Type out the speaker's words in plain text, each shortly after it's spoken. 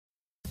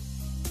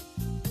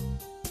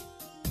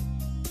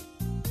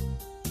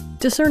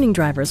Discerning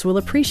drivers will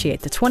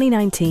appreciate the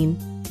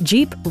 2019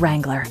 Jeep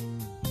Wrangler.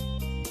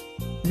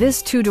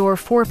 This two-door,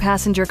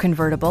 four-passenger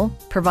convertible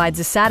provides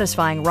a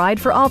satisfying ride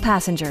for all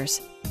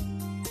passengers.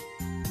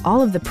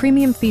 All of the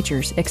premium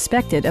features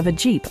expected of a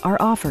Jeep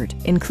are offered,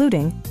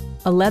 including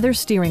a leather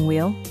steering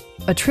wheel,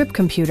 a trip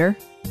computer,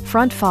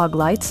 front fog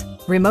lights,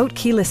 remote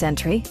keyless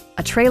entry,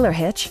 a trailer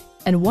hitch,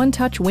 and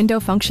one-touch window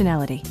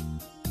functionality.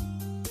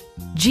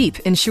 Jeep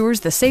ensures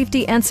the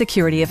safety and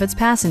security of its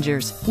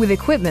passengers with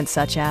equipment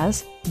such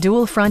as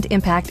dual front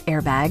impact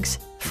airbags,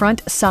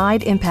 front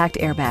side impact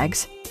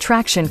airbags,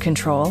 traction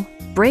control,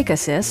 brake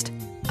assist,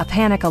 a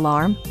panic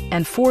alarm,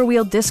 and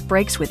four-wheel disc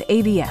brakes with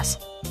ABS.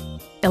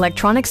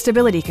 Electronic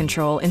stability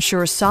control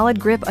ensures solid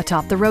grip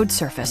atop the road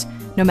surface,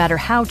 no matter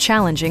how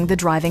challenging the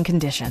driving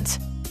conditions.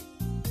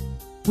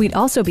 We'd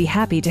also be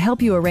happy to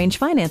help you arrange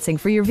financing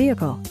for your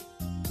vehicle.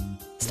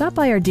 Stop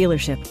by our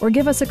dealership or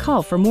give us a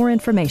call for more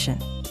information.